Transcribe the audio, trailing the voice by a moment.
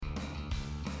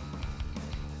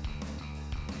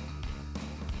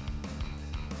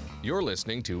You're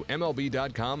listening to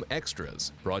MLB.com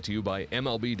Extras, brought to you by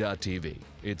MLB.tv.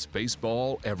 It's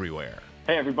baseball everywhere.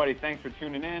 Hey everybody, thanks for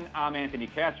tuning in. I'm Anthony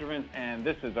Castrovince, and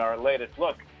this is our latest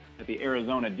look at the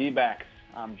Arizona D-backs.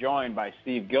 I'm joined by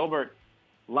Steve Gilbert,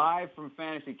 live from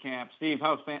fantasy camp. Steve,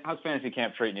 how's fantasy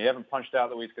camp treating you? You haven't punched out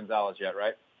Luis Gonzalez yet,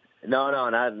 right? No,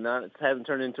 it hasn't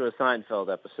turned into a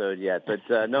Seinfeld episode yet.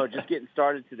 But no, just getting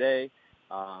started today.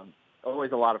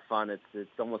 Always a lot of fun. It's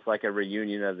almost like a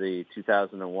reunion of the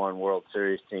 2001 World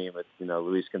Series team with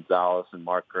Luis Gonzalez and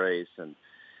Mark Grace and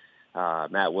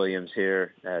Matt Williams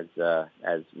here as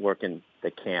working the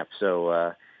camp. So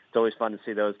it's always fun to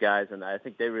see those guys, and I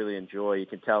think they really enjoy. You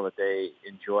can tell that they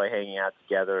enjoy hanging out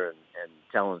together and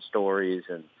telling stories,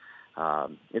 and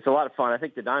it's a lot of fun. I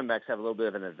think the Diamondbacks have a little bit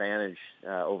of an advantage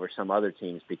over some other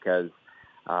teams because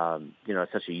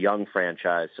it's such a young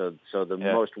franchise. So the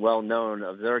most well-known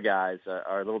of their guys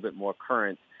are a little bit more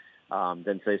current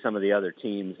than, say, some of the other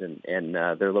teams, and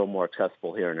they're a little more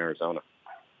accessible here in Arizona.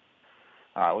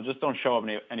 Well, just don't show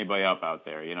anybody up out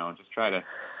there. Just try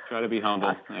to be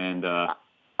humble. And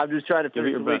I'm just trying to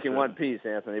finish the week in one piece,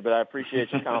 Anthony, but I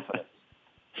appreciate your confidence.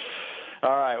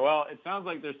 All right. Well, it sounds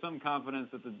like there's some confidence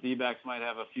that the D-backs might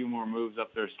have a few more moves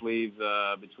up their sleeves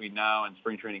between now and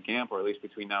spring training camp, or at least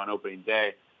between now and opening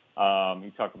day.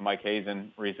 You talked with Mike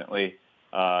Hazen recently.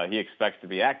 He expects to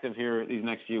be active here these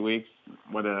next few weeks.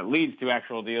 Whether that leads to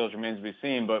actual deals remains to be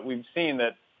seen. But we've seen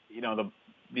that,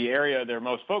 the area they're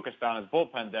most focused on is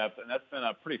bullpen depth, and that's been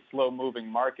a pretty slow-moving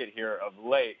market here of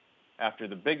late after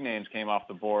the big names came off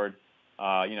the board.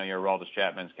 Your Aroldis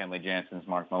Chapmans, Kenley Jansen's,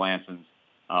 Mark Melanson's.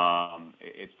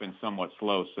 It's been somewhat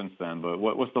slow since then, but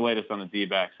what's the latest on the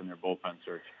D-backs and their bullpen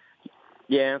search?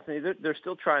 Yeah, Anthony, they're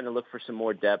still trying to look for some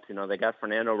more depth. They got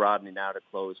Fernando Rodney now to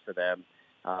close for them,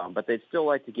 but they'd still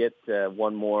like to get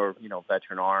one more,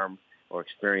 veteran arm or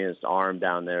experienced arm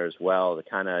down there as well to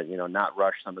kind of, not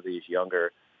rush some of these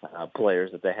younger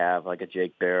players that they have, like a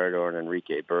Jake Barrett or an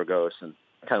Enrique Burgos, and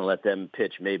kind of let them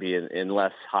pitch maybe in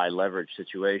less high leverage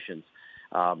situations.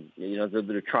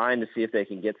 They're trying to see if they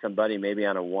can get somebody maybe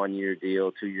on a 1-year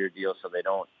deal, 2-year deal, so they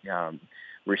don't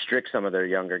restrict some of their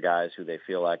younger guys who they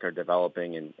feel like are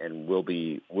developing and will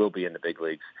be in the big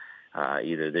leagues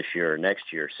either this year or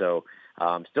next year. So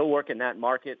still working that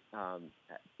market.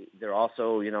 They're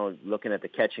also, looking at the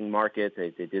catching market.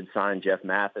 They did sign Jeff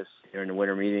Mathis during the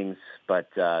winter meetings, but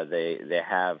they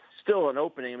have still an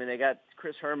opening. I mean, they got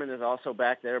Chris Herman is also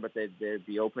back there, but they'd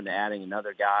be open to adding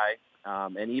another guy.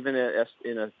 And even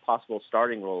in a possible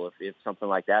starting role, if something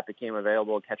like that became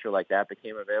available, a catcher like that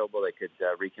became available, they could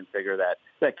reconfigure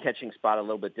that catching spot a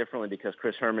little bit differently because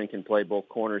Chris Herman can play both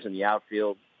corners in the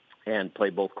outfield and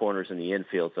play both corners in the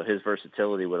infield. So his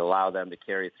versatility would allow them to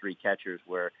carry 3 catchers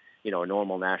where, a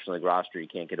normal National League roster, you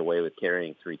can't get away with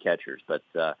carrying 3 catchers. But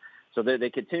so they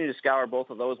continue to scour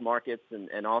both of those markets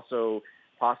and also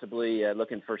possibly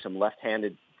looking for some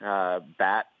left-handed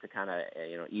bat to kind of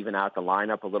even out the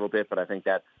lineup a little bit, but I think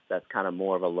that's kind of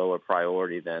more of a lower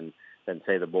priority than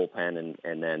say the bullpen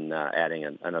and then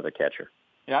adding another catcher.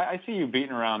 Yeah, I see you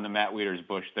beating around the Matt Wieters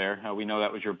bush there. We know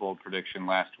that was your bold prediction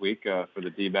last week for the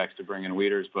D-backs to bring in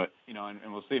Wieters, but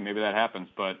and we'll see, maybe that happens.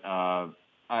 But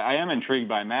I am intrigued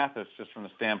by Mathis just from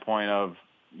the standpoint of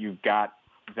you've got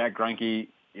Zack Greinke,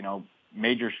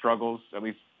 major struggles at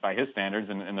least by his standards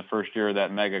in the first year of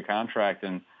that mega contract,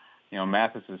 and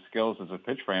Mathis's skills as a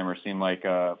pitch framer seem like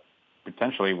a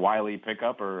potentially wily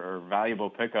pickup or valuable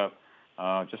pickup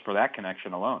just for that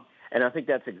connection alone. And I think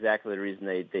that's exactly the reason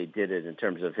they did it in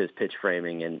terms of his pitch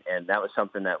framing, and that was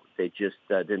something that they just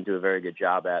didn't do a very good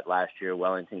job at last year.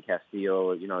 Wellington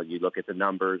Castillo, you look at the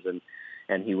numbers,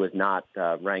 and he was not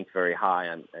ranked very high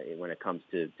on when it comes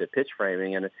to pitch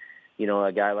framing. And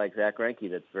a guy like Zack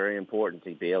Greinke, that's very important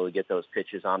to be able to get those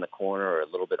pitches on the corner or a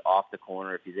little bit off the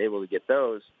corner. If he's able to get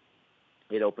those,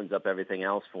 it opens up everything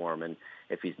else for him. And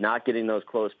if he's not getting those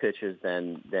close pitches,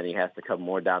 then he has to come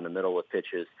more down the middle with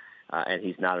pitches, and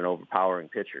he's not an overpowering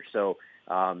pitcher. So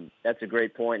that's a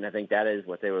great point, and I think that is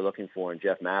what they were looking for in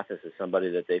Jeff Mathis, is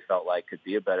somebody that they felt like could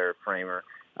be a better framer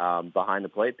behind the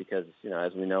plate because,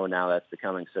 as we know now, that's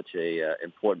becoming such a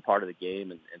important part of the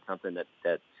game and something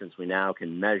that since we now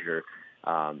can measure,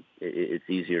 it's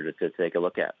easier to take a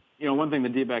look at. One thing the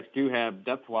D-backs do have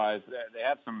depth-wise, they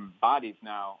have some bodies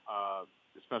now,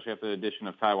 especially after the addition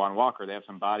of Taijuan Walker. They have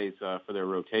some bodies for their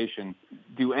rotation.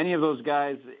 Do any of those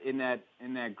guys in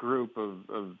that group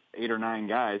of 8 or 9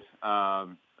 guys,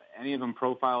 any of them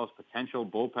profile as potential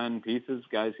bullpen pieces,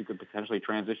 guys who could potentially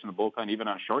transition the bullpen even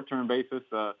on a short-term basis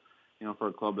for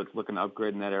a club that's looking to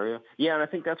upgrade in that area? Yeah, and I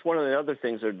think that's one of the other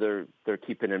things that they're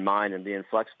keeping in mind and being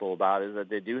flexible about is that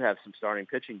they do have some starting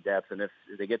pitching depth, and if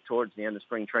they get towards the end of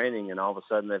spring training and all of a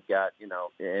sudden they've got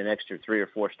an extra 3 or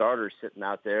 4 starters sitting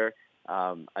out there,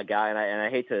 a guy, and I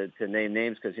hate to name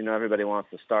names because everybody wants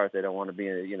to start, they don't want to be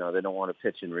they don't want to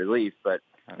pitch in relief, but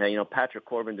Patrick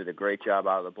Corbin did a great job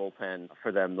out of the bullpen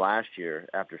for them last year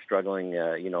after struggling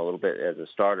a little bit as a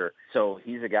starter. So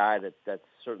he's a guy that's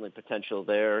certainly potential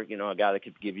there, a guy that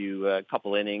could give you a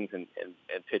couple innings and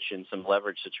pitch in some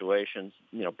leverage situations.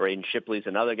 Braden Shipley's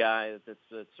another guy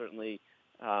that certainly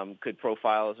could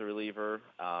profile as a reliever.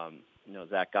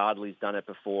 Zach Godley's done it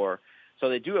before. So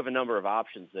they do have a number of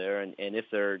options there, and if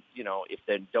if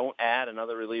they don't add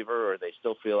another reliever or they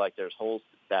still feel like there's holes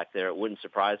back there, it wouldn't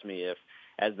surprise me if,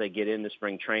 as they get into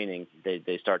spring training,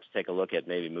 they start to take a look at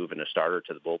maybe moving a starter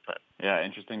to the bullpen. Yeah,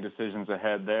 interesting decisions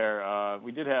ahead there.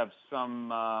 We did have some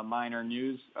minor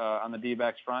news on the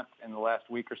D-backs front in the last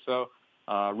week or so.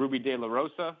 Ruby De La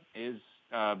Rosa is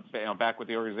back with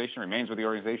the organization, remains with the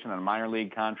organization on a minor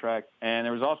league contract. And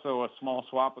there was also a small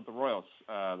swap with the Royals.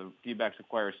 The D-backs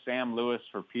acquire Sam Lewis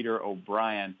for Peter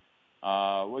O'Brien.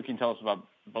 What can you tell us about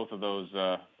both of those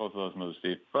moves,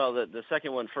 Steve? Well, the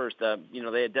second one first.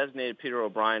 They had designated Peter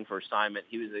O'Brien for assignment.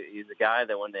 He's a guy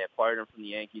that when they acquired him from the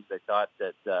Yankees, they thought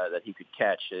that he could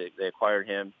catch. They acquired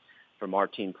him from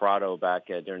Martin Prado back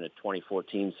during the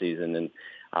 2014 season,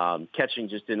 and catching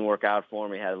just didn't work out for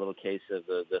him. He had a little case of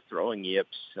the throwing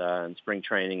yips in spring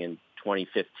training in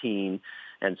 2015,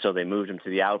 and so they moved him to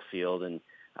the outfield and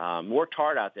worked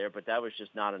hard out there, but that was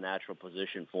just not a natural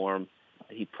position for him.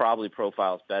 He probably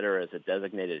profiles better as a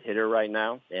designated hitter right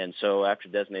now. And so after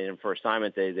designating him for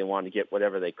assignment, they wanted to get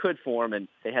whatever they could for him. And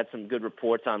they had some good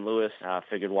reports on Lewis.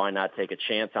 Figured why not take a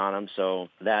chance on him. So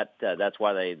that's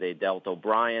why they dealt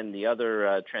O'Brien. The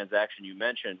other transaction you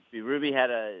mentioned, Ruby had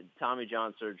a Tommy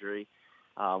John surgery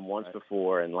once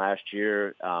before. And last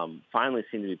year finally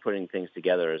seemed to be putting things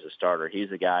together as a starter.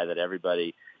 He's a guy that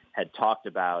everybody had talked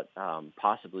about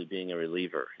possibly being a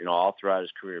reliever, all throughout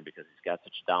his career because he's got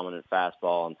such a dominant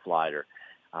fastball and slider.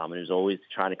 And he was always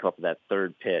trying to come up with that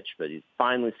third pitch, but he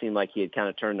finally seemed like he had kind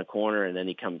of turned the corner, and then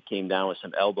he came down with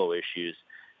some elbow issues.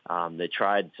 They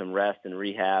tried some rest and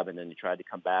rehab, and then he tried to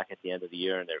come back at the end of the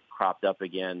year, and they're cropped up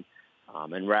again.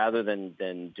 And rather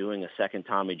than doing a second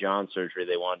Tommy John surgery,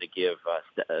 they wanted to give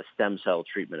a stem cell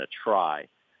treatment a try.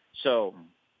 So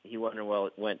he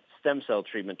went stem cell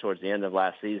treatment towards the end of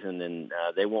last season, and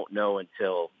they won't know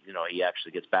until he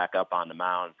actually gets back up on the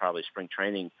mound, probably spring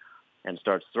training, and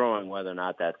starts throwing, whether or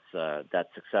not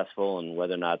that's successful and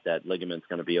whether or not that ligament's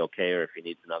going to be okay, or if he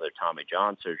needs another Tommy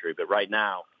John surgery. But right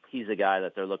now, he's a guy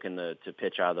that they're looking to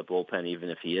pitch out of the bullpen,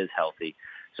 even if he is healthy.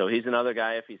 So he's another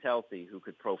guy, if he's healthy, who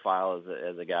could profile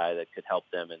as a guy that could help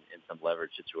them in some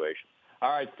leverage situations. All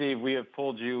right, Steve, we have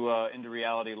pulled you into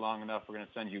reality long enough. We're going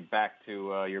to send you back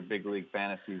to your big league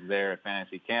fantasies there at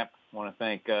Fantasy Camp. I want to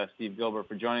thank Steve Gilbert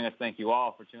for joining us. Thank you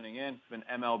all for tuning in. It's been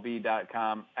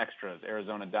MLB.com Extras,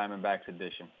 Arizona Diamondbacks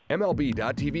edition.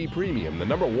 MLB.TV Premium, the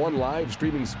 #1 live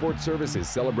streaming sports service, is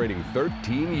celebrating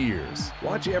 13 years.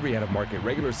 Watch every out-of-market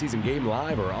regular season game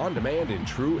live or on demand in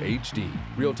true HD.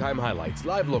 Real-time highlights,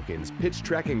 live look-ins, pitch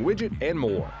tracking widget, and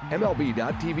more.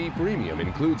 MLB.TV Premium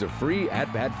includes a free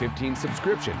At-Bat 15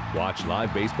 subscription. Watch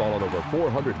live baseball on over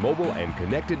 400 mobile and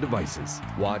connected devices.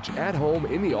 Watch at home,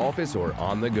 in the office, or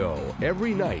on the go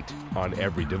every night on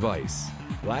every device.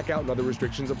 Blackout and other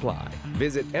restrictions apply.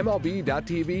 Visit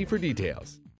MLB.TV for details.